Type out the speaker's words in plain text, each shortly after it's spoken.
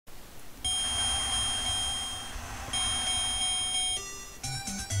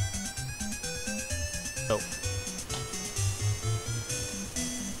Oh.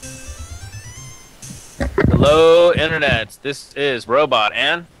 Hello, Internet. This is Robot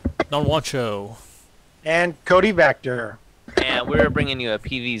and Don Wancho. And Cody Vector. And we're bringing you a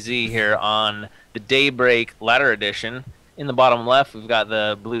PVZ here on the Daybreak Ladder Edition. In the bottom left, we've got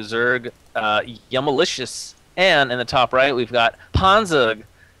the blue Zerg, Yumilicious. And in the top right, we've got PanZerg,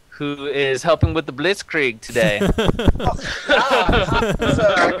 who is helping with the Blitzkrieg today.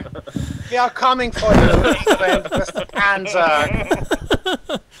 We are coming for you, England, Mr.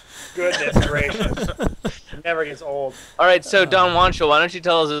 PanZerg. Goodness gracious. It never gets old. All right, so Don Wancho, why don't you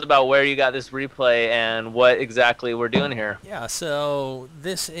tell us about where you got this replay and what exactly we're doing here? Yeah, so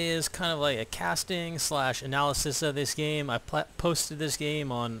this is kind of like a casting / analysis of this game. I posted this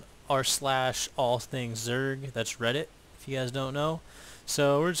game on r/allthingszerg. That's Reddit, if you guys don't know.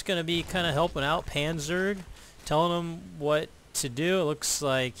 So we're just going to be kind of helping out PanZerg, telling him what to do. It looks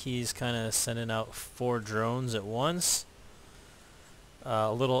like he's kind of sending out 4 drones at once.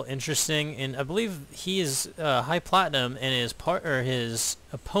 A little interesting, and I believe he is high platinum, and his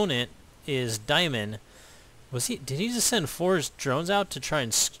opponent is diamond. Did he just send 4 drones out to try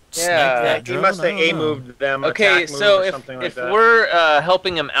and snipe that drone? He must have A-moved them. Okay, so if we're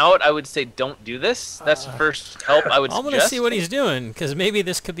helping him out, I would say don't do this. That's the first help I would suggest. I'm gonna see what he's doing, because maybe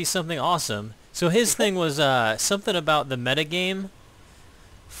this could be something awesome. So his thing was something about the metagame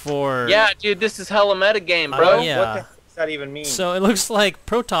for... Yeah, dude, this is hella metagame, bro. Yeah. What the does that even mean? So it looks like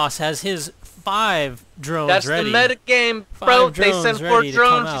Protoss has his 5 drones ready. That's the metagame, bro. They send 4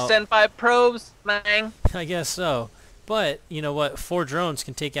 drones, you send 5 probes, man. I guess so. But, you know what? 4 drones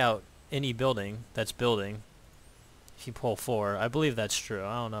can take out any building that's building. If you pull 4. I believe that's true.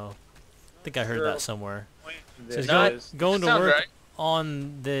 I don't know. I think I heard that somewhere. So he's going to work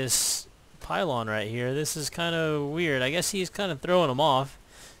on this pylon right here. This is kind of weird. I guess he's kind of throwing them off.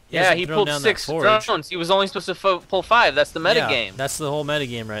 Yeah, he pulled 6 drones. He was only supposed to pull 5. That's the metagame. Yeah, that's the whole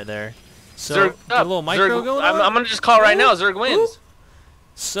metagame right there. So, Zerg a little micro going on? I'm going to just call right now. Zerg wins.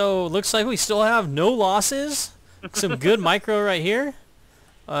 So, looks like we still have no losses. Some good micro right here.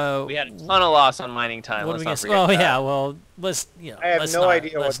 We had a ton of loss on mining time. What let's not forget that. Yeah, well, let's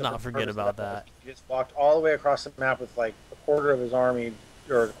let's not forget about that. He just walked all the way across the map with like a quarter of his army,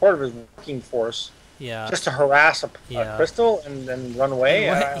 or a quarter of his working force. Yeah. Just to harass a crystal and then run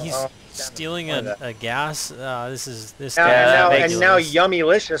away. He's stealing a gas. This now, guy. And now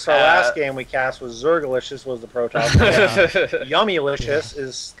Yumilicious, our last game we cast was Zergalicious was the Protoss. Yumilicious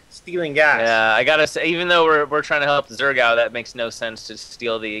is stealing gas. Yeah, I gotta say, even though we're trying to help the Zerg out, that makes no sense to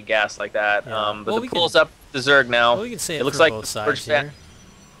steal the gas like that. Yeah. But the pool's up the Zerg now. Well, we can say it looks like both sides here.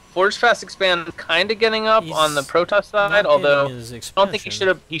 Forge Fast Expand kind of getting up on the Protoss side, although I don't think he should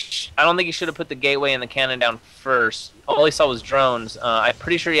have. I don't think he should have put the gateway and the cannon down first. All he saw was drones. I'm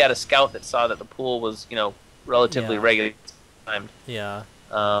pretty sure he had a scout that saw that the pool was, relatively regularly timed. Yeah.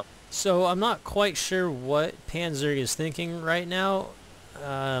 So I'm not quite sure what PanZerg is thinking right now.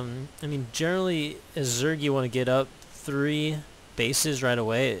 I mean, generally, as Zerg, you want to get up 3 bases right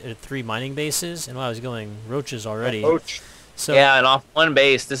away, 3 mining bases, and I was going roaches already. So, yeah, and off 1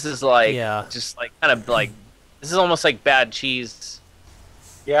 base, this is like, just like kind of like, this is almost like bad cheese.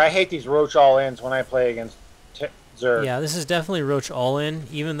 Yeah, I hate these roach all-ins when I play against Zerg. Yeah, this is definitely roach all-in,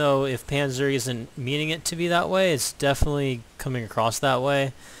 even though if PanZerg isn't meaning it to be that way, it's definitely coming across that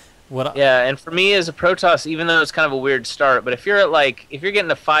way. Yeah, and for me as a Protoss, even though it's kind of a weird start, but if you're if you're getting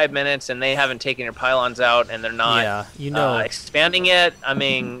to 5 minutes and they haven't taken your pylons out and they're not expanding it, I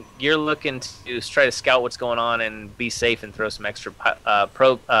mean, you're looking to try to scout what's going on and be safe and throw some extra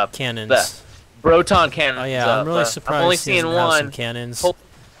cannons. Broton cannons. Oh yeah, I'm really surprised. I'm only seeing 1. Cannons.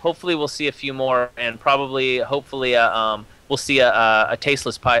 Hopefully we'll see a few more, and hopefully we'll see a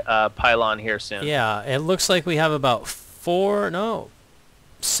tasteless pylon here soon. Yeah, it looks like we have about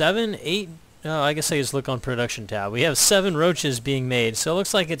 7, 8. Oh, I guess I just look on production tab. We have 7 roaches being made, so it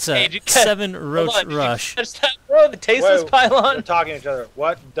looks like it's a 7 roach rush. Did you catch that, bro? The tasteless pylon. They're talking to each other.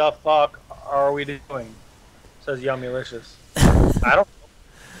 What the fuck are we doing? Says Yumilicious. I don't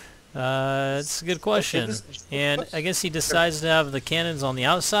know. It's a good question. And I guess he decides to have the cannons on the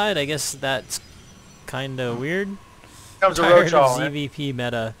outside. I guess that's kind of weird. Comes a roach all ZvP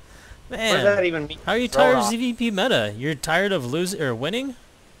meta. Man, what does that even mean? How are you tired of ZvP meta? You're tired of losing or winning?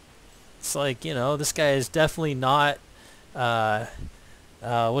 It's like, this guy is definitely not,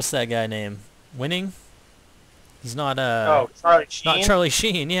 what's that guy name? Winning? He's not, Charlie Sheen? Not Charlie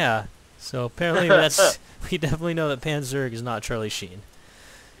Sheen, yeah. So apparently we definitely know that PanZerg is not Charlie Sheen.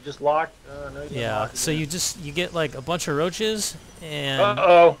 You just locked? No, so you get like a bunch of roaches, and,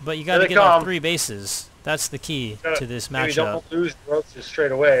 but you gotta get off 3 bases. That's the key to this matchup. Maybe don't lose the roaches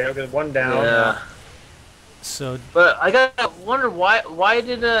straight away. I'll get 1 down. Yeah. So, but I gotta wonder why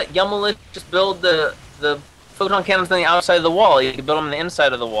did Yumilicious just build the photon cannons on the outside of the wall? You could build them on the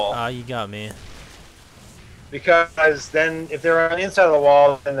inside of the wall. ah, you got me. Because then, if they're on the inside of the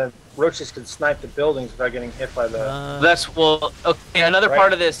wall, then the roaches can snipe the buildings without getting hit by the. That's well. Okay, another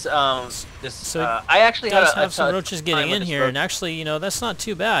part of this. So I actually have some roaches getting in here, and actually, you know, that's not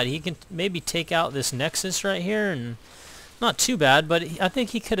too bad. He can maybe take out this nexus right here, and not too bad. But I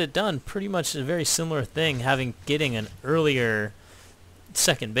think he could have done pretty much a very similar thing, getting an earlier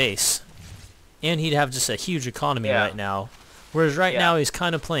second base, and he'd have just a huge economy right now. Whereas right now he's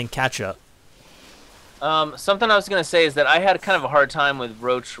kind of playing catch up. Something I was going to say is that I had kind of a hard time with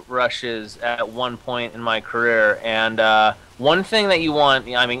roach rushes at one point in my career, and one thing that you want,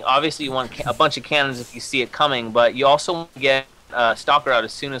 I mean, obviously you want a bunch of cannons if you see it coming, but you also want to get Stalker out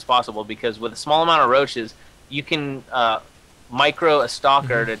as soon as possible, because with a small amount of roaches, you can micro a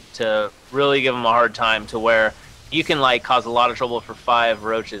Stalker to really give them a hard time, to where you can like cause a lot of trouble for 5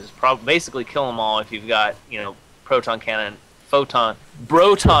 roaches, basically kill them all if you've got, you know, broton cannon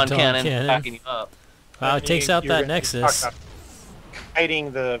backing you up. Wow, it takes out that nexus.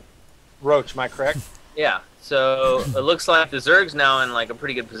 Hiding the roach, am I correct? Yeah, so it looks like the Zerg's now in like a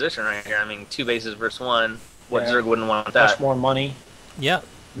pretty good position right here. I mean, 2 bases versus 1. What Zerg wouldn't want that? Much more money. Yep.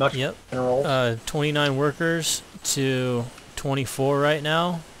 Much minerals. 29 workers to 24 right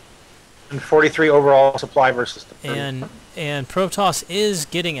now. And 43 overall supply versus the 30. And Protoss is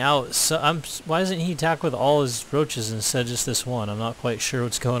getting out. So why doesn't he attack with all his roaches instead of just this one? I'm not quite sure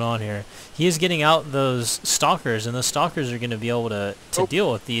what's going on here. He is getting out those stalkers, and the stalkers are going to be able to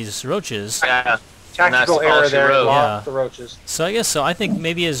deal with these roaches. Yeah. Tactical error there. The roaches. So I guess so. I think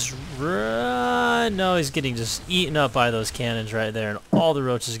maybe his no, he's getting just eaten up by those cannons right there, and all the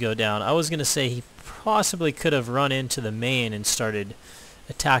roaches go down. I was going to say he possibly could have run into the main and started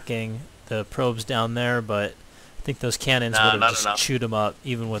attacking the probes down there, but I think those cannons would have just chewed him up,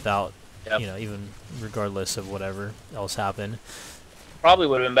 even without, you know, even regardless of whatever else happened. Probably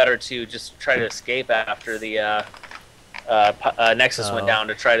would have been better to just try to escape after the Nexus went down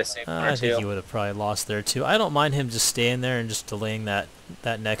to try to save one or two. I think he would have probably lost there too. I don't mind him just staying there and just delaying that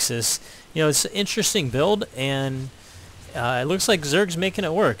Nexus. You know, it's an interesting build, and it looks like Zerg's making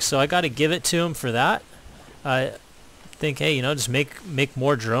it work, so I got to give it to him for that. I think, hey, you know, just make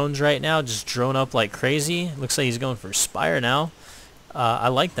more drones right now, just drone up like crazy. Looks like he's going for Spire now. I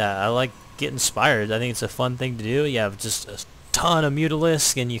like that. I like getting Spires. I think it's a fun thing to do. You have just a ton of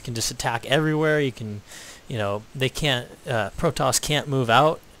Mutalisks, and you can just attack everywhere. You can, you know, they can't, Protoss can't move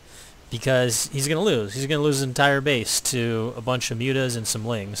out because he's going to lose. He's going to lose his entire base to a bunch of Mutas and some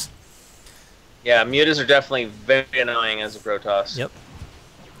Lings. Yeah, Mutas are definitely very annoying as a Protoss. Yep.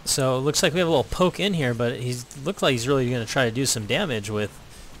 So it looks like we have a little poke in here, but looks like he's really going to try to do some damage with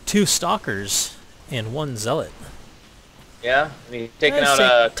 2 Stalkers and 1 Zealot. Yeah, I mean, taking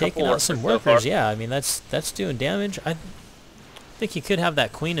out some workers. Yeah, I mean that's doing damage. I think he could have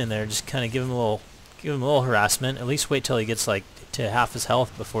that queen in there, just kind of give him a little harassment. At least wait till he gets like to half his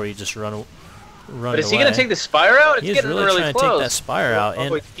health before you just run. But is he going to take the Spire out? It's He's getting really trying close. to take that Spire out,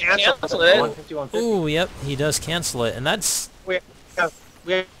 and cancel it. Ooh, yep, he does cancel it, and that's. We have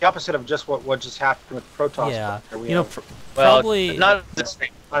the opposite of just what just happened with Protoss. Yeah, you know, probably not as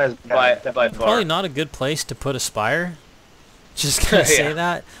by far. Probably not a good place to put a Spire. Just gonna say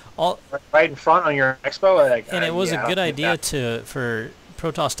that. Right in front on your expo. And it was a good idea for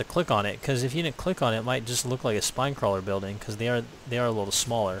Protoss to click on it, because if you didn't click on it, it might just look like a spine crawler building, because they are a little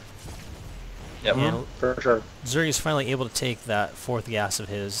smaller. Yep. And for sure. Zerg is finally able to take that 4th gas of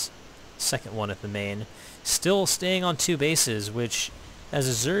his, second one at the main. Still staying on 2 bases, which as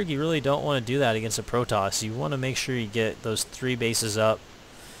a Zerg you really don't want to do that against a Protoss. You want to make sure you get those 3 bases up.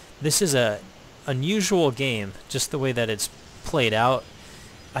 This is a unusual game, just the way that it's played out.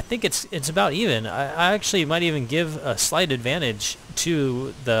 I think it's about even. I actually might even give a slight advantage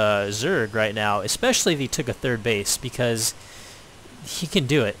to the Zerg right now, especially if he took a 3rd base, because he can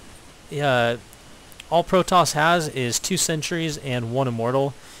do it. All Protoss has is 2 sentries and 1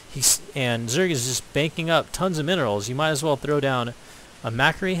 immortal. And Zerg is just banking up tons of minerals. You might as well throw down a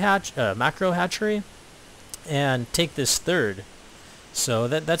macro hatchery and take this 3rd. So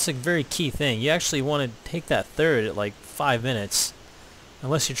that's a very key thing. You actually want to take that 3rd at like 5 minutes,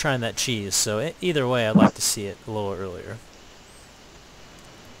 unless you're trying that cheese. So either way, I'd like to see it a little earlier.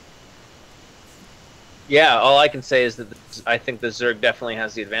 Yeah, all I can say is that I think the Zerg definitely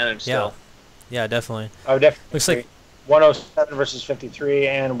has the advantage still. Yeah, definitely. Oh, definitely. Looks like 107 versus 53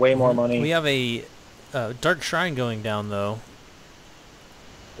 and way more money. We have a Dark Shrine going down, though.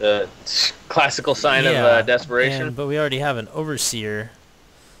 The classical sign of desperation. But we already have an Overseer,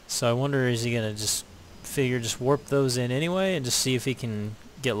 so I wonder, is he going to just figure just warp those in anyway and just see if he can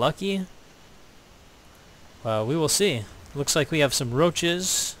get lucky. We will see. Looks like we have some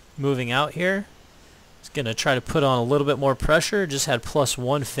roaches moving out here. He's going to try to put on a little bit more pressure. Just had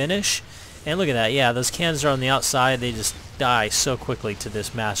 +1 finish. And look at that. Yeah, those cans are on the outside. They just die so quickly to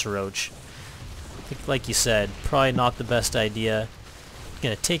this mass roach. I think, like you said, probably not the best idea.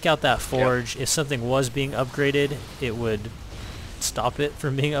 Going to take out that forge. If something was being upgraded, it would stop it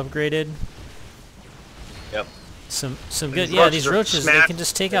from being upgraded. Yep. Some good. Yeah, these roaches, they can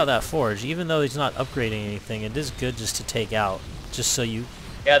just take out that forge. Even though he's not upgrading anything, it is good just to take out. Just so you...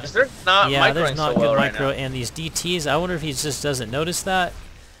 Yeah, they're not there's not so good well micro. right now. And these DTs, I wonder if he just doesn't notice that.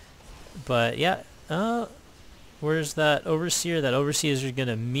 But yeah, where's that overseer? That overseer is going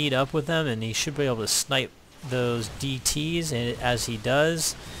to meet up with them, and he should be able to snipe those DTs, and as he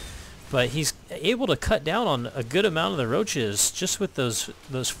does. But he's able to cut down on a good amount of the roaches just with those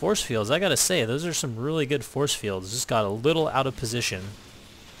force fields. I gotta say, those are some really good force fields. Just got a little out of position.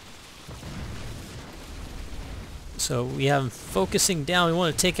 So we have him focusing down. We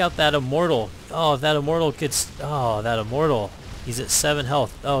want to take out that immortal. Oh, if that immortal gets... Oh, that immortal. He's at 7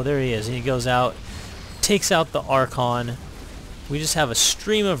 health. Oh, there he is. And he goes out, takes out the Archon. We just have a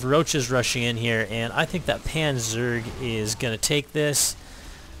stream of roaches rushing in here, and I think that PanZerg is going to take this.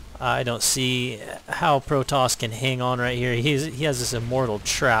 I don't see how Protoss can hang on right here. He has this immortal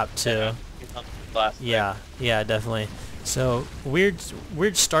trap too. Yeah, definitely. So weird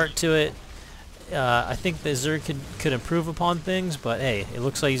start to it. I think the Zerg could improve upon things, but hey, it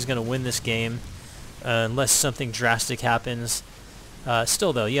looks like he's going to win this game unless something drastic happens.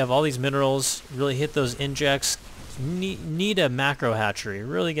 Still though, you have all these minerals. Really hit those injects. Need a macro hatchery.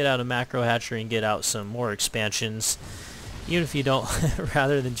 Really get out a macro hatchery and get out some more expansions. Even if you don't,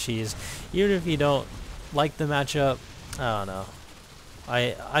 rather than cheese, even if you don't like the matchup, I don't know.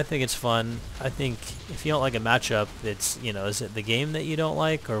 I think it's fun. I think if you don't like a matchup, it's, you know, is it the game that you don't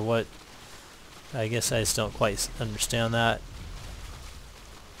like or what? I guess I just don't quite understand that.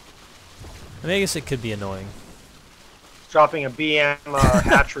 I mean, I guess it could be annoying. Dropping a BM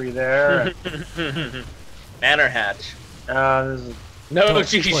hatchery there. Manor hatch. This is no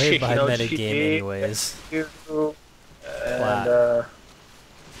play by no metagame GG. anyways. And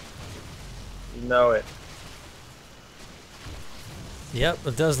you know it. Yep,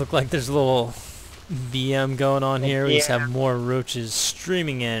 it does look like there's a little BM going on here. We just have more roaches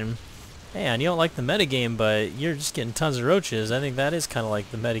streaming in. Man, you don't like the metagame, but you're just getting tons of roaches. I think that is kind of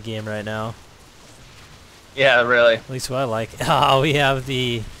like the metagame right now. Yeah, really. At least what I like. Ah, we have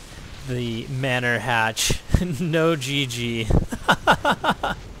the manor hatch. No GG.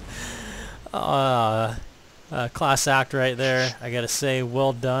 Class act right there. I gotta say,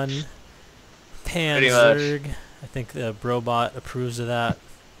 well done. PanZerg. I think the Brobot approves of that.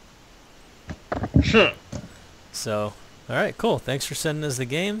 So, alright, cool. Thanks for sending us the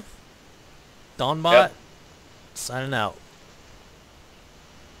game. Dawnbot, signing out.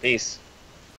 Peace.